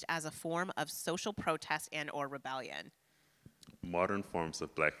used as a form of social protest and or rebellion? Modern forms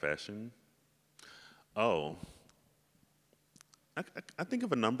of Black fashion? Oh, I think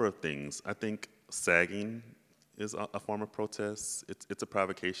of a number of things. I think sagging is a form of protest. It's a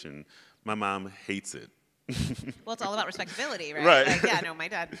provocation. My mom hates it. Well, it's all about respectability, right? Right. Like, yeah, no, my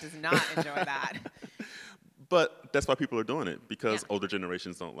dad does not enjoy that. But that's why people are doing it, because Yeah. older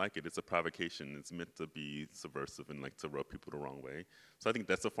generations don't like it. It's a provocation. It's meant to be subversive and like to rub people the wrong way. So I think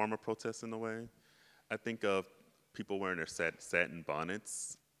that's a form of protest in a way. I think of people wearing their satin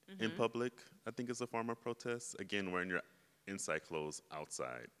bonnets in public, I think is a form of protest. Again, wearing your inside clothes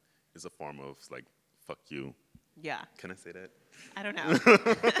outside is a form of like, fuck you. Yeah. Can I say that? I don't know.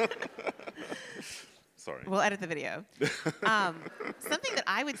 Sorry. We'll edit the video. Something that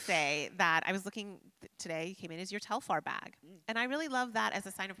I would say that I was looking today, came in, is your Telfar bag. And I really love that as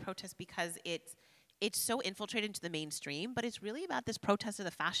a sign of protest because it's so infiltrated into the mainstream, but it's really about this protest of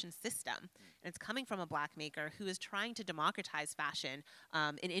the fashion system. And it's coming from a Black maker who is trying to democratize fashion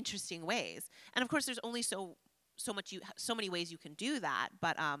in interesting ways. And of course, there's only so many ways you can do that,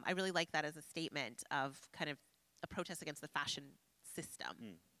 but I really like that as a statement of kind of a protest against the fashion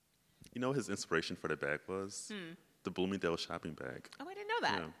system. You know what his inspiration for the bag was? The Bloomingdale shopping bag. Oh, I didn't know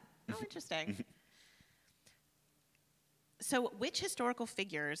that. Yeah. Oh, interesting. So, which historical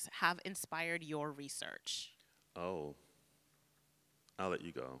figures have inspired your research? Oh, I'll let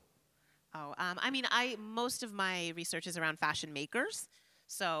you go. Oh, I mean, most of my research is around fashion makers.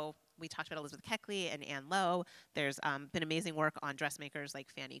 So we talked about Elizabeth Keckley and Anne Lowe. There's been amazing work on dressmakers like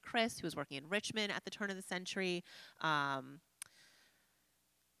Fanny Criss, who was working in Richmond at the turn of the century.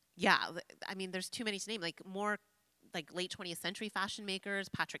 Yeah, I mean, there's too many to name. Like more like late 20th century fashion makers.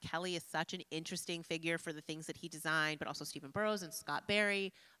 Patrick Kelly is such an interesting figure for the things that he designed, but also Stephen Burrows and Scott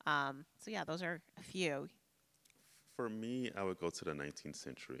Barry. So yeah, those are a few. For me, I would go to the 19th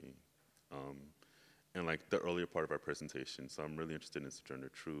century and like the earlier part of our presentation. So I'm really interested in Sojourner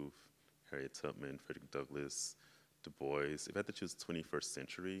Truth, Harriet Tubman, Frederick Douglass, Du Bois. If I had to choose 21st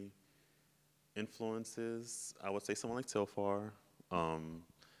century influences, I would say someone like Telfar.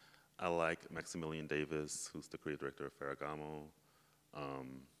 I like Maximilian Davis, who's the creative director of Ferragamo.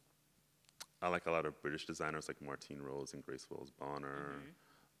 I like a lot of British designers like Martine Rose and Grace Wells Bonner,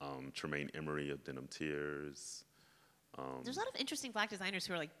 Tremaine Emery of Denim Tears. There's a lot of interesting Black designers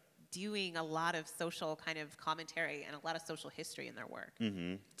who are like doing a lot of social kind of commentary and a lot of social history in their work.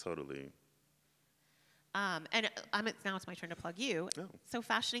 Totally. And now it's my turn to plug you. Oh. So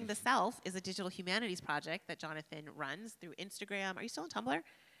Fashioning the Self is a digital humanities project that Jonathan runs through Instagram. Are you still on Tumblr?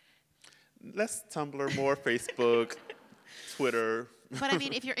 Less Tumblr, more Facebook, Twitter. But I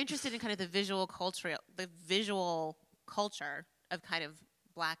mean, if you're interested in kind of the visual culture of kind of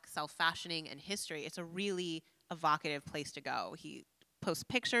Black self-fashioning and history, it's a really evocative place to go. He posts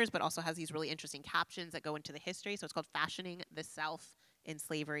pictures, but also has these really interesting captions that go into the history. So it's called Fashioning the Self in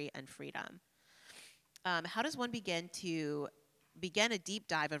Slavery and Freedom. How does one begin a deep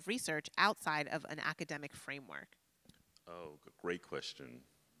dive of research outside of an academic framework? Oh, great question.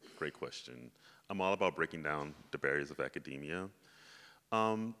 Great question. I'm all about breaking down the barriers of academia.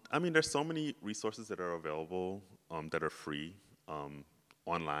 I mean, there's so many resources that are available that are free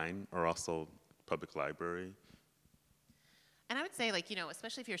online or also public library. And I would say, like, you know,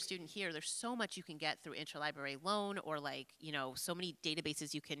 especially if you're a student here, there's so much you can get through interlibrary loan or, like, you know, so many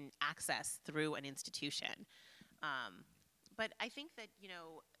databases you can access through an institution. But I think that, you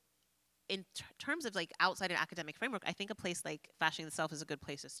know, in terms of like outside an academic framework, I think a place like Fashioning the Self is a good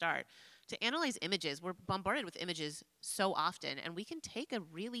place to start. To analyze images, we're bombarded with images so often, and we can take a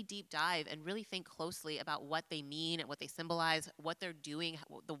really deep dive and really think closely about what they mean and what they symbolize, what they're doing,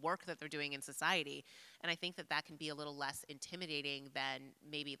 the work that they're doing in society. And I think that that can be a little less intimidating than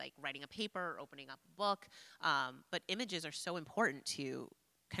maybe like writing a paper or opening up a book. But images are so important to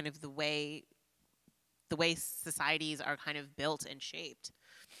kind of the way societies are kind of built and shaped.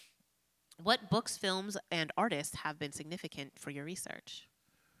 What books, films, and artists have been significant for your research?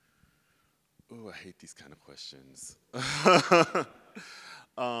 Oh, I hate these kind of questions.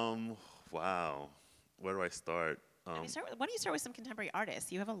 Wow. Where do I start? Why don't you start with some contemporary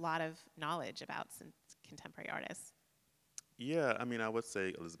artists? You have a lot of knowledge about some contemporary artists. Yeah, I mean, I would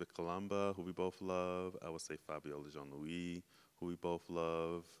say Elizabeth Colomba, who we both love. I would say Fabiola Jean-Louis, who we both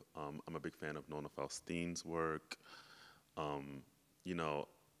love. I'm a big fan of Nona Faustein's work. You know,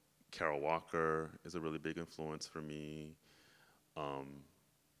 Carol Walker is a really big influence for me.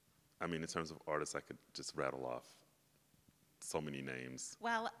 I mean, in terms of artists, I could just rattle off so many names.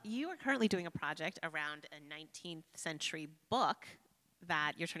 Well, you are currently doing a project around a 19th century book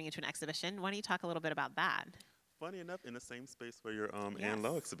that you're turning into an exhibition. Why don't you talk a little bit about that? Funny enough, in the same space where your Yes. Ann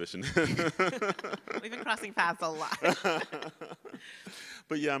Lowe exhibition. We've been crossing paths a lot.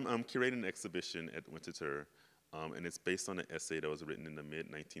 But yeah, I'm curating an exhibition at Winterthur, and it's based on an essay that was written in the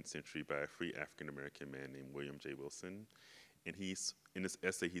mid-19th century by a free African-American man named William J. Wilson. And in this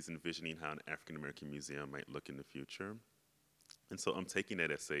essay, he's envisioning how an African-American museum might look in the future. And so I'm taking that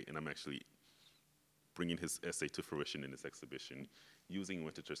essay, and I'm actually bringing his essay to fruition in this exhibition using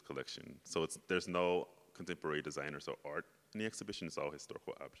Winterthur's collection. So there's no contemporary designers or art in the exhibition. It's all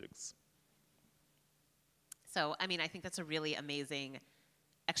historical objects. So, I mean, I think that's a really amazing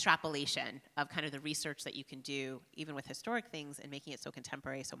extrapolation of kind of the research that you can do, even with historic things, and making it so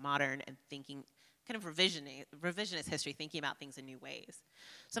contemporary, so modern, and thinking kind of revisionist history, thinking about things in new ways.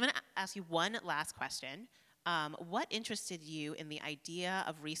 So I'm going to ask you one last question. What interested you in the idea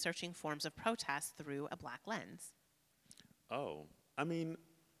of researching forms of protest through a Black lens? Oh, I mean,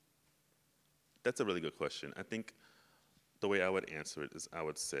 that's a really good question. I think the way I would answer it is I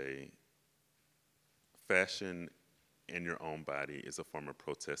would say fashion in your own body is a form of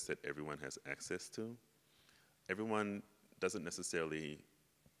protest that everyone has access to. Everyone doesn't necessarily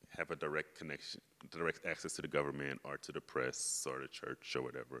have a direct access to the government or to the press or the church or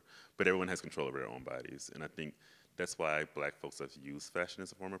whatever, but everyone has control over their own bodies. And I think that's why Black folks have used fashion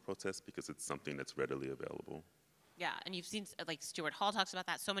as a form of protest, because it's something that's readily available. Yeah, and you've seen, like, Stuart Hall talks about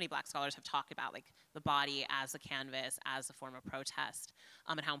that. So many Black scholars have talked about, like, the body as a canvas, as a form of protest,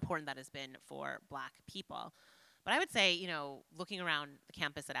 and how important that has been for Black people. But I would say, you know, looking around the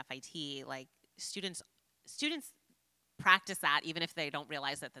campus at FIT, like, students practice that even if they don't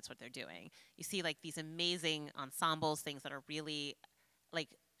realize that that's what they're doing. You see, like, these amazing ensembles, things that are really, like,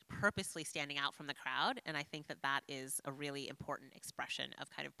 purposely standing out from the crowd, and I think that that is a really important expression of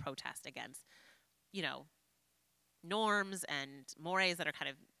kind of protest against, you know, norms and mores that are kind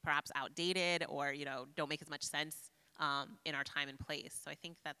of perhaps outdated or, you know, don't make as much sense in our time and place. So I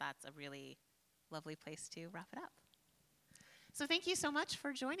think that that's a really lovely place to wrap it up. So thank you so much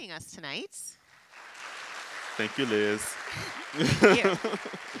for joining us tonight. Thank you, Liz. Thank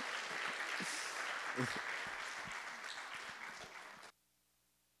you.